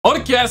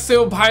कैसे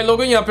हो भाई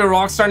लोगों? यहाँ पे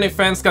Rockstar ने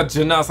fans का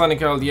जनासा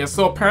निकाल दिया.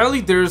 So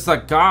apparently there's a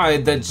guy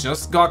that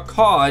just got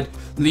caught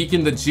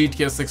leaking the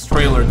GTA 6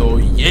 trailer though.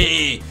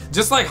 Yay!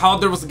 Just like how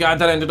there was a guy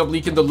that ended up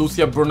leaking the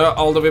Lucia Bruna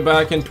all the way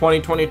back in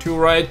 2022,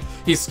 right?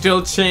 He's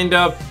still chained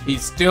up,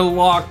 he's still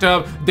locked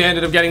up. They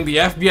ended up getting the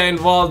FBI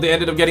involved, they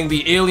ended up getting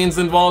the aliens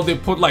involved. They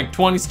put like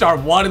 20-star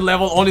wanted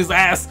level on his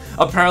ass.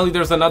 Apparently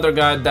there's another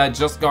guy that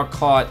just got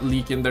caught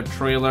leaking the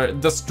trailer.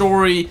 The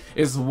story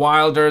is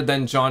wilder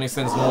than Johnny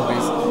Sins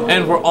movies.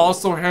 And we're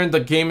also hearing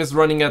the game is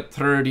running at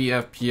 30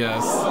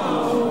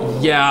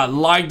 FPS. Yeah,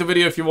 like the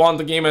video if you want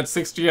the game at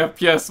 60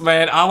 FPS,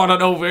 man. I want to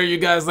know where you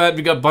guys at.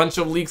 We got a bunch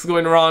of leaks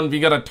going around. We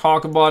got to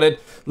talk about it.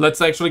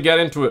 Let's actually get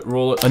into it.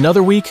 Roll it.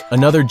 Another week,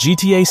 another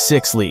GTA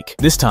 6 leak.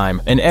 This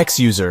time, an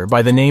ex-user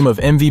by the name of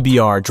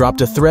MVBR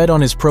dropped a thread on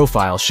his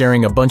profile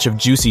sharing a bunch of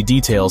juicy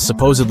details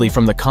supposedly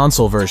from the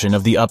console version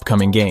of the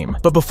upcoming game.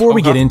 But before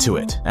we get into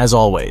it, as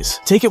always,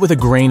 take it with a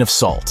grain of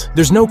salt.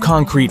 There's no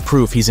concrete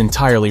proof he's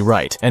entirely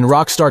right, and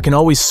Rockstar can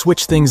always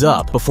switch things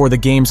up before the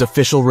game's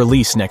official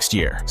release next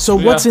year. So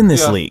what's in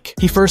this leak?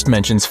 He first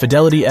mentions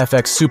Fidelity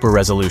FX Super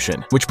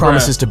Resolution, which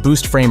promises to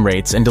boost frame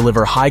rates and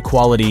deliver high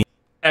quality.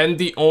 And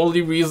the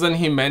only reason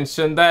he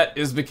mentioned that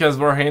is because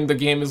we're hearing the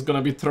game is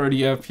gonna be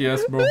 30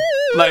 FPS, bro.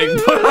 Like,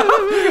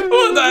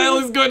 what the hell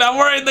is going on?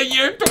 We're in the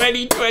year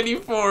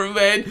 2024,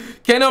 man.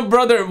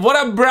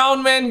 What a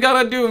brown man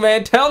gotta do,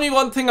 man? Tell me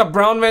one thing a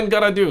brown man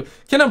gotta do.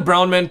 Can a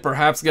brown man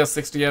perhaps get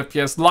 60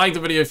 FPS? Like the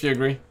video if you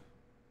agree.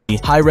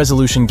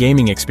 High-resolution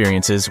gaming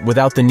experiences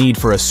without the need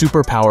for a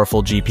super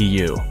powerful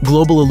GPU.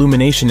 Global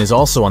illumination is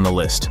also on the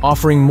list,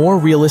 offering more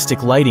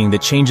realistic lighting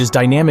that changes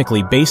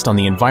dynamically based on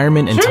the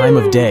environment and time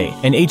of day.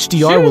 And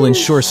HDR will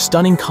ensure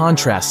stunning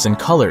contrasts and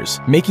colors,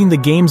 making the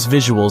game's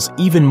visuals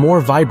even more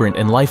vibrant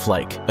and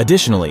lifelike.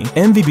 Additionally,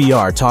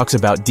 MVBR talks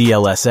about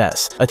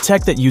DLSS, a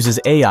tech that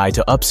uses AI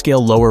to upscale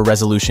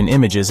lower-resolution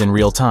images in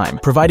real time,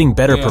 providing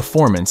better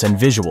performance and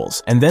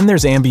visuals. And then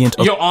there's ambient.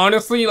 Yo,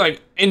 honestly, like,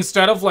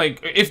 instead of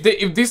like, if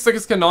these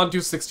things cannot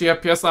do 60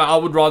 FPS, I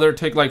would rather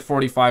take like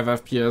 45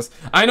 FPS.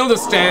 I know the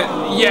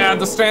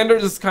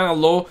standard is kind of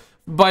low,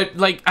 but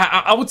like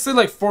I would say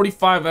like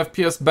 45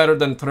 FPS better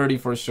than 30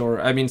 for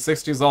sure. I mean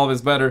 60 is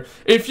always better.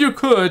 If you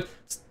could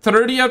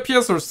 30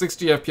 FPS or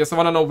 60 FPS, I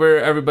want to know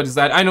where everybody's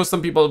at. I know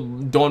some people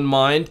don't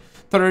mind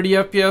 30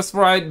 FPS,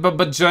 right?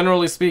 But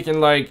generally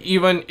speaking, like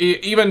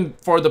even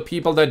for the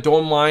people that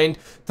don't mind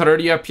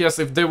 30 FPS,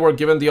 if they were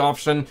given the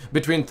option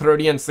between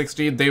 30 and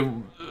 60,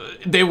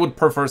 they would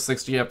prefer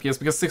 60 FPS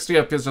because 60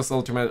 FPS just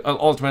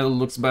ultimately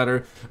looks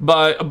better.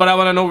 But I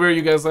want to know where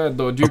you guys are at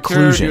though. Do you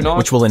care? Do you not?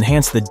 Which will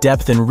enhance the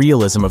depth and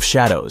realism of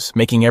shadows,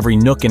 making every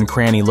nook and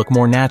cranny look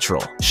more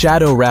natural.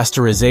 Shadow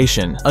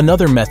rasterization,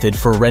 another method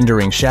for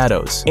rendering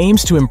shadows,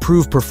 aims to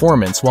improve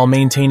performance while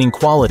maintaining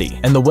quality,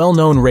 and the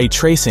well-known ray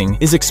tracing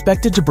is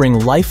expected to bring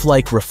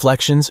lifelike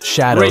reflections,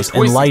 shadows,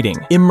 and lighting,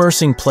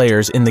 immersing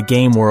players in the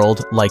game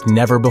world like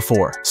never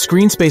before.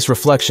 Screen space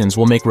reflections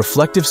will make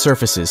reflective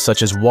surfaces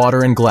such as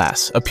water and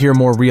glass appear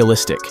more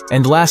realistic.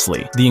 And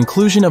lastly, the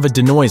inclusion of a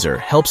denoiser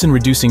helps in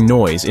reducing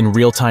noise in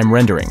real-time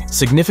rendering,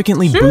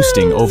 significantly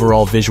boosting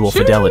overall visual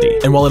fidelity.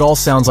 And while it all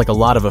sounds like a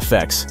lot of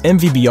effects,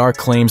 MVBR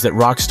claims that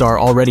Rockstar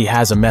already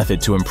has a method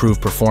to improve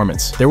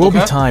performance. There will be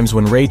times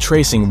when ray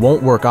tracing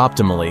won't work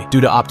optimally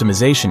due to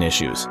optimization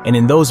issues, and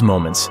in those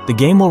moments, the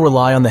game will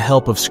rely on the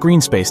help of screen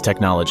space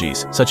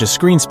technologies, such as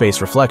screen space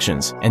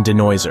reflections and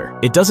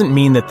denoiser. It doesn't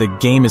mean that the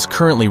game is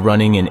currently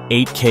running in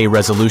 8K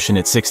resolution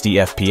at 60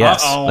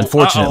 FPS.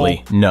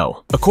 Unfortunately,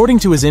 no. According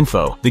to his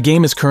info, the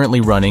game is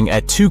currently running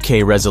at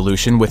 2K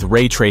resolution with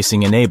ray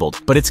tracing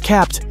enabled, but it's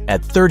capped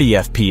at 30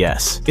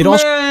 FPS. It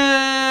also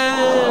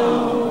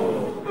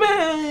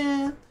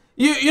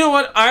You know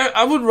what?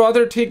 I would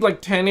rather take like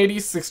 1080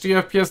 60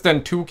 FPS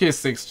than 2K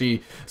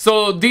 60.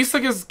 So these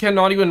things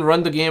cannot even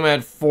run the game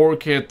at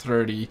 4K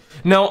 30.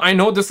 Now I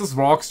know this is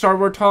Rockstar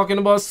we're talking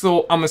about,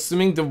 so I'm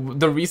assuming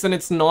the reason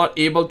it's not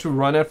able to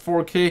run at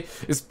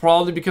 4K is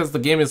probably because the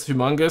game is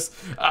humongous.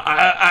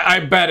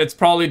 I bet it's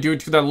probably due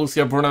to that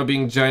Lucia Bruna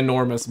being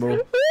ginormous, bro.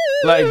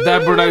 Like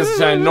that Bruna is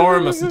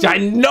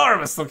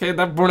ginormous, okay?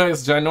 That Bruna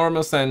is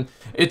ginormous, and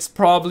it's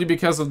probably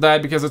because of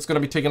that, because it's gonna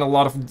be taking a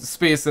lot of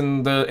space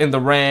in the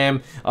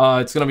RAM.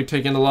 It's gonna be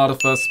taking a lot of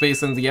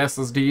space in the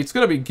SSD. It's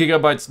gonna be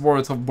gigabytes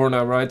worth of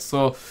Bruna, right?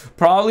 So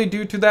probably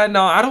due to that.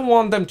 Now I don't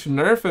want them to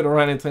nerf it or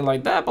anything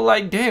like that, but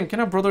like, damn, can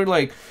a brother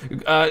like,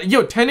 yo,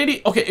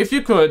 1080? Okay, if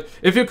you could,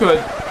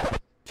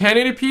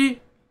 1080p,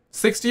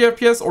 60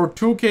 FPS or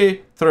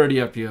 2K 30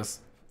 FPS.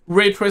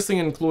 Ray tracing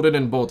included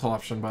in both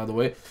options, by the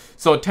way.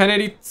 So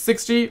 1080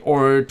 60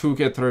 or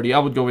 2K 30. I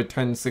would go with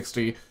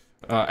 1060.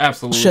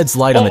 Absolutely. Sheds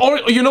light on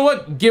or you know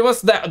what? Give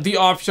us the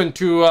option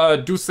to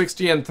do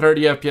 60 and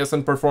 30 FPS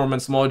in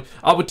performance mode.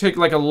 I would take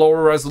like a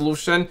lower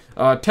resolution.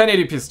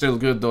 1080p is still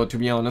good though, to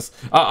be honest.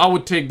 I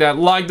would take that.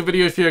 Like the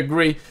video if you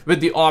agree with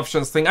the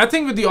options thing. I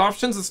think with the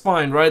options it's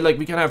fine, right? Like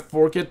we can have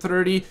 4K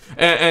 30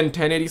 and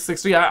 1080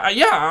 60.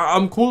 Yeah,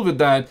 I'm cool with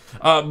that.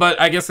 But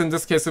I guess in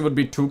this case it would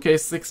be 2K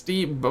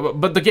 60.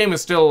 But the game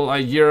is still a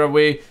year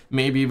away,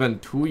 maybe even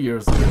 2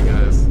 years away,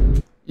 guys.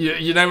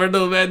 You never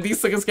know, man. These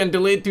suckers can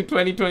delay it to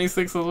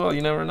 2026 as well.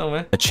 You never know,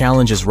 man. The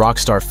challenges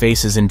Rockstar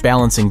faces in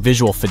balancing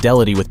visual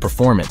fidelity with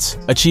performance.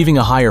 Achieving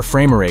a higher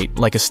frame rate,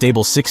 like a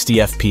stable 60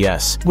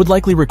 FPS, would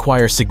likely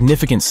require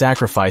significant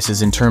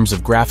sacrifices in terms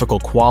of graphical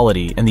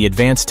quality and the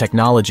advanced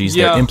technologies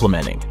they're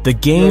implementing. The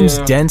game's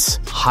dense,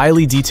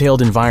 highly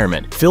detailed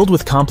environment, filled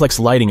with complex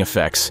lighting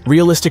effects,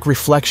 realistic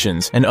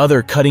reflections, and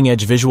other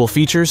cutting-edge visual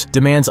features,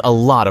 demands a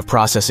lot of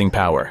processing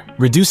power.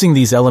 Reducing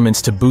these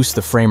elements to boost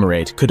the frame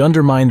rate could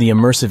undermine the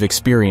immersive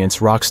experience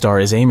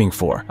Rockstar is aiming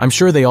for. I'm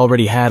sure they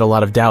already had a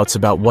lot of doubts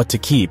about what to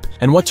keep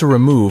and what to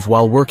remove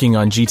while working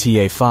on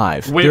GTA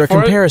 5. There are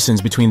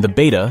comparisons between the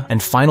beta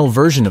and final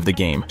version of the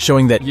game,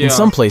 showing that in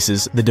some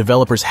places, the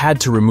developers had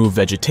to remove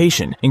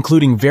vegetation,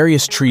 including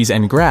various trees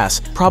and grass,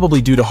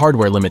 probably due to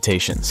hardware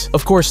limitations.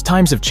 Of course,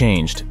 times have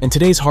changed, and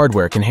today's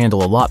hardware can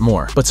handle a lot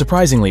more, but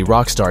surprisingly,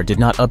 Rockstar did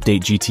not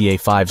update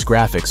GTA 5's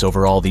graphics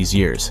over all these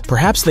years.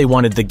 Perhaps they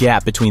wanted the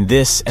gap between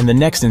this and the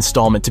next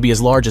installment to be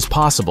as large as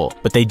possible,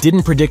 but they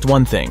didn't predict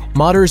one thing.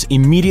 Modders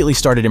immediately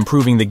started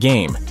improving the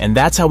game, and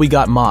that's how we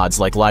got mods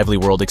like Lively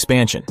World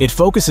Expansion. It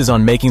focuses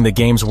on making the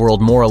game's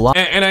world more alive.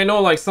 And I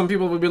know, like, some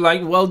people would be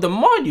like, well, the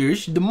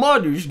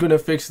modders gonna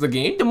fix the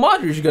game. The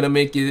modders gonna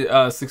make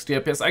it 60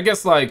 FPS. I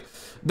guess, like,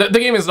 the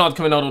game is not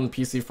coming out on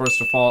PC, first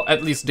of all,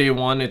 at least day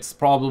one. It's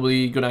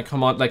probably gonna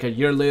come out like a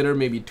year later,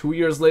 maybe 2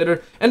 years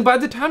later. And by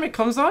the time it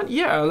comes out,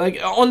 yeah, like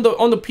on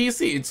the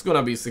PC, it's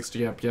gonna be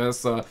 60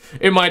 FPS.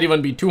 It might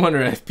even be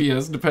 200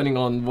 FPS, depending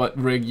on what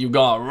rig you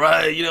got,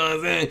 right? You know what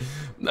I'm saying?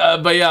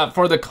 But yeah,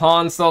 for the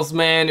consoles,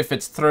 man, if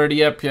it's 30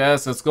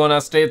 FPS, it's gonna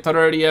stay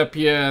 30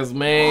 FPS,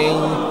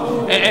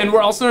 man. And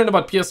we're also learning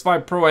about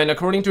PS5 Pro, and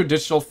according to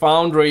Digital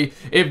Foundry,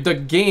 if the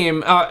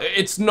game,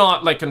 it's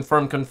not like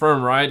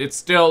confirmed, right? It's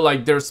still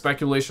like their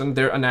speculation,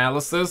 their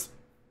analysis.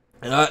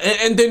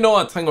 And they know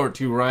a thing or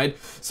two, right?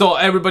 So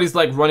everybody's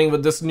like running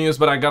with this news,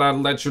 but I gotta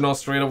let you know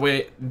straight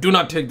away, do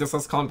not take this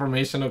as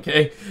confirmation,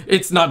 okay?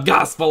 It's not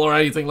gospel or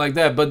anything like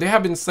that, but they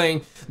have been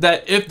saying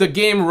that if the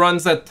game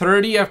runs at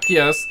 30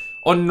 FPS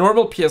on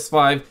normal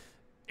PS5,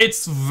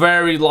 it's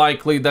very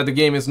likely that the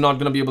game is not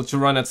gonna be able to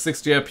run at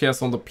 60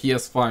 FPS on the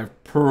PS5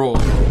 Pro.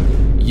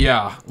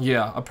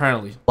 Yeah,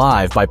 apparently.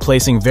 Live by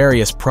placing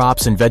various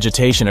props and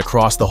vegetation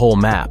across the whole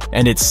map,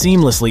 and it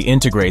seamlessly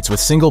integrates with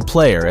single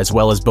player as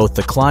well as both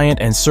the client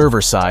and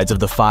server sides of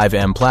the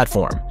 5M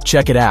platform.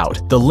 Check it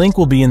out. The link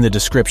will be in the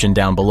description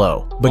down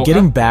below. But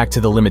getting back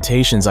to the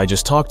limitations I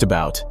just talked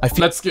about, I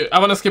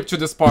wanna skip to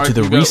this part. To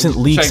the recent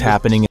leaks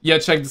happening. Yeah,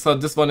 check this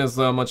out. This one is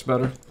much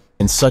better.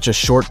 In such a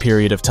short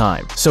period of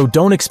time. So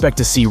don't expect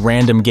to see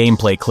random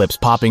gameplay clips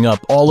popping up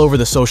all over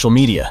the social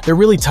media. They're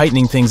really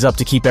tightening things up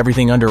to keep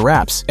everything under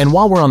wraps. And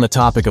while we're on the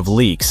topic of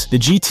leaks, the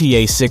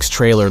GTA 6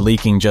 trailer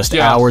leaking just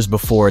hours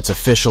before its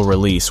official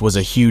release was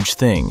a huge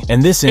thing.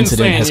 And this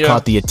incident has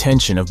caught the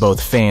attention of both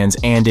fans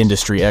and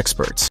industry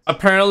experts.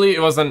 Apparently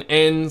it was an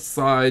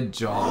inside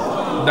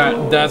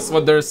job. That's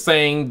what they're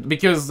saying,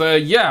 because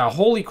yeah,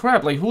 holy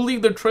crap, like, who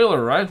leaked their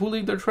trailer, right? Who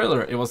leaked their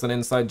trailer? It was an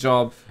inside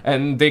job,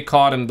 and they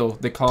caught him though.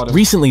 They caught him.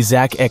 Recently,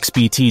 Zach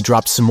XBT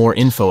dropped some more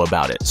info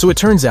about it. So it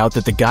turns out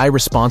that the guy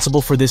responsible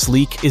for this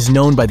leak is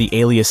known by the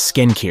alias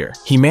Skincare.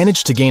 He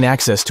managed to gain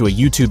access to a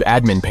YouTube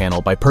admin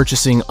panel by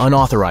purchasing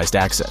unauthorized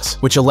access,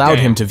 which allowed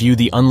him to view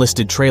the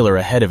unlisted trailer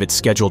ahead of its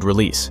scheduled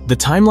release. The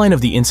timeline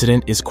of the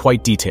incident is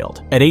quite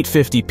detailed. At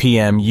 8:50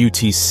 p.m.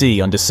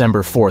 UTC on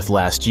December 4th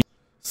last year,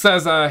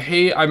 says,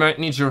 hey, I might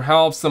need your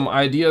help, some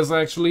ideas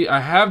actually. I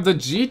have the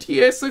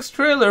GTA 6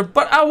 trailer,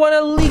 but I want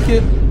to leak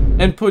it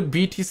and put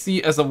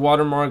BTC as a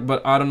watermark,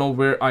 but I don't know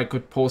where I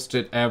could post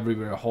it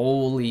everywhere.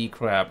 Holy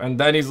crap. And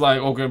then he's like,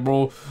 okay,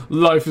 bro,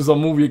 life is a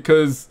movie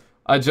because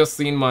I just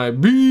seen my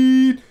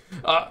beat.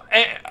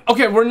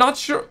 Okay, we're not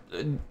sure.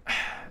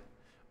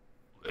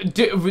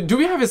 Do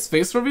we have his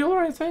face reveal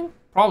or anything?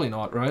 Probably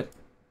not, right?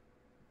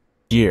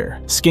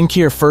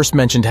 Skincare first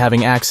mentioned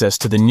having access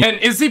to the new— And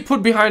is he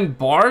put behind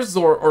bars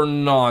or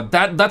not?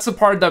 That's a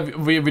part that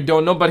we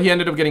don't know, but he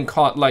ended up getting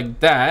caught like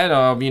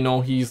that. We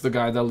know he's the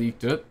guy that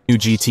leaked it. New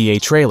GTA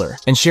trailer,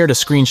 and shared a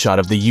screenshot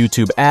of the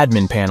YouTube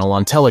admin panel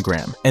on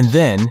Telegram. And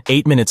then,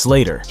 8 minutes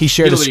later, he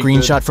shared a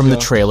screenshot from the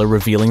trailer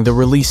revealing the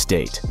release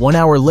date. 1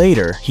 hour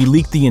later, he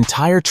leaked the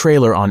entire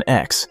trailer on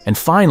X. And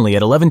finally,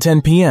 at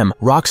 11:10 p.m.,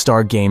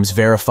 Rockstar Games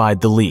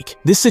verified the leak.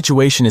 This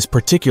situation is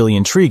particularly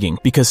intriguing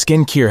because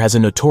Skincare has a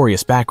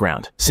notorious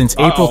background. Since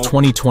April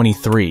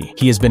 2023,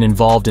 he has been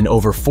involved in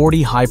over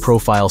 40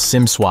 high-profile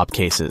SIM swap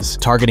cases,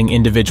 targeting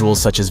individuals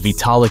such as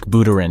Vitalik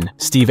Buterin,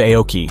 Steve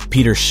Aoki,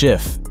 Peter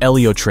Schiff,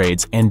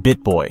 Eliotrades, and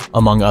BitBoy,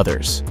 among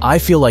others. I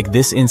feel like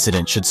this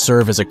incident should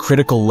serve as a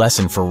critical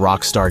lesson for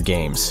Rockstar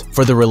Games.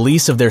 For the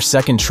release of their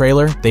second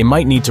trailer, they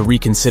might need to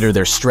reconsider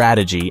their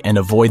strategy and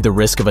avoid the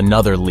risk of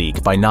another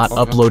leak by not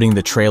uploading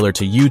the trailer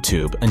to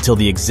YouTube until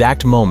the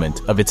exact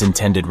moment of its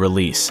intended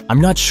release.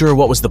 I'm not sure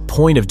what was the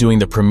point of doing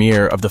the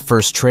premiere of the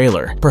first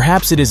trailer.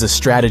 Perhaps it is a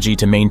strategy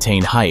to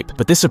maintain hype,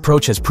 but this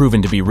approach has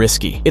proven to be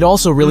risky. It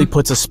also really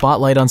puts a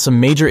spotlight on some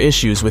major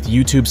issues with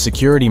YouTube's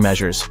security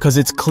measures, because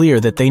it's clear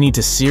that they need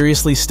to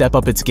seriously step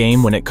up its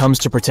game when it comes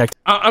to protect.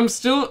 I'm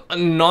still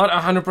not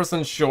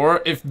 100%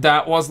 sure if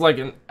that was like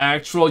an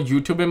actual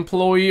YouTube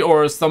employee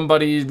or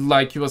somebody,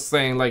 like he was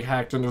saying, like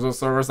hacked into the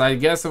servers. I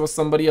guess it was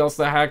somebody else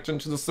that hacked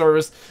into the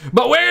service.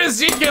 But where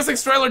is GTA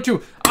 6 Trailer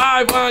 2?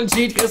 I want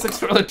GTA 6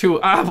 Trailer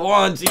 2. I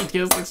want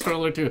GTA 6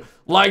 Trailer 2.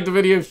 Like the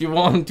video if you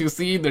want to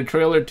see the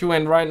Trailer 2.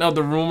 And right now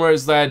the rumor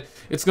is that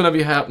it's gonna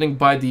be happening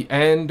by the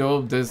end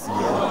of this year.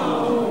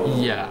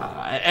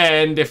 Yeah,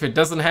 and if it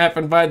doesn't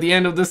happen by the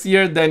end of this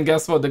year, then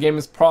guess what? The game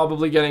is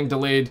probably getting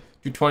delayed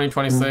to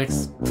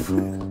 2026.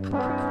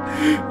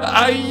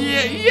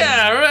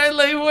 Yeah, right?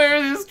 Like, where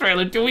is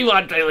Trailer 2? We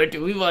want Trailer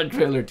 2. We want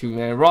Trailer 2,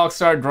 man.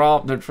 Rockstar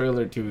dropped the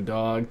Trailer 2,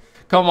 dog.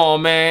 Come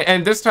on, man.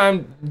 And this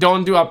time,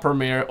 don't do a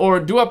premiere. Or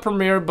do a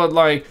premiere, but,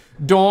 like,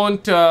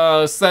 don't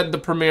set the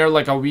premiere,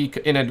 like, a week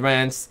in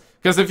advance.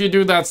 Because if you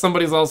do that,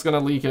 somebody's else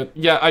gonna leak it.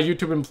 Yeah, a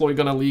YouTube employee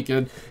gonna leak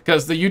it.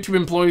 Because the YouTube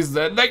employees,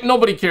 that like,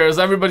 nobody cares.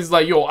 Everybody's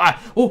like, yo,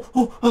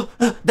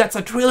 that's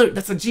a trailer.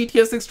 That's a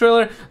GTA 6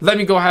 trailer. Let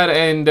me go ahead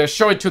and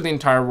show it to the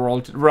entire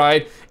world,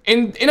 right?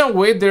 In a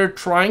way, they're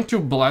trying to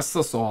bless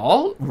us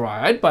all,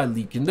 right? By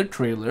leaking the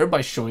trailer,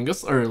 by showing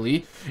us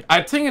early.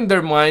 I think in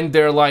their mind,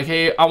 they're like,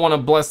 hey, I want to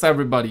bless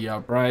everybody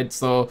up, right?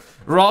 So,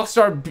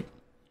 Rockstar,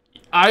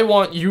 I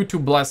want you to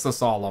bless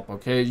us all up,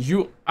 okay?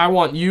 I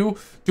want you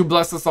to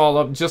bless us all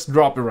up. Just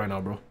drop it right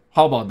now, bro.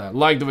 How about that?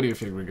 Like the video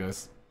if you agree,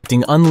 guys.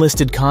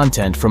 Unlisted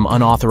content from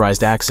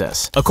unauthorized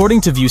access. According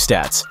to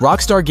ViewStats,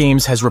 Rockstar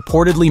Games has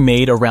reportedly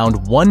made around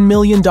 $1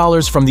 million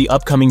from the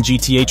upcoming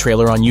GTA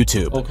trailer on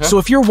YouTube. Okay. So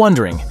if you're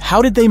wondering,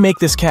 how did they make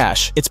this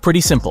cash? It's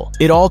pretty simple.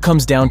 It all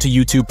comes down to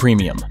YouTube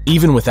Premium.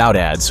 Even without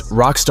ads,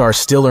 Rockstar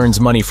still earns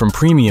money from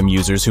premium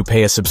users who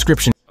pay a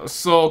subscription.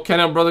 So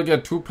can a brother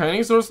get 2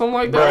 pennies or something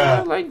like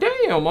that? Like,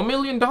 damn, $1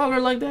 million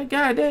like that?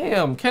 God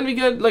damn. Can we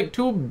get like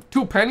two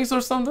pennies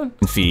or something?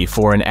 Fee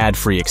for an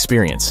ad-free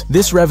experience.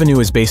 This revenue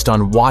is based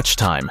on watch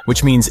time,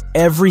 which means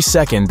every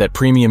second that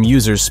premium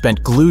users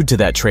spent glued to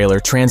that trailer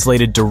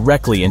translated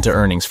directly into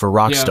earnings for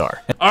Rockstar.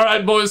 Yeah.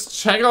 Alright, boys,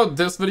 check out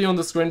this video on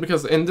the screen,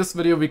 because in this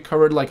video we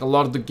covered like a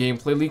lot of the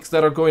gameplay leaks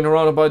that are going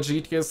around about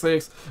GTA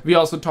 6. We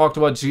also talked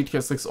about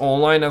GTA 6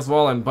 Online as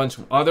well and a bunch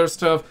of other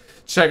stuff.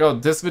 Check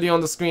out this video on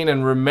the screen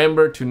and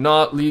remember to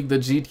not leak the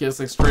GTA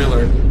 6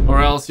 trailer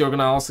or else you're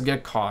gonna also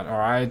get caught.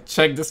 Alright,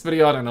 check this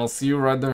video out and I'll see you right there.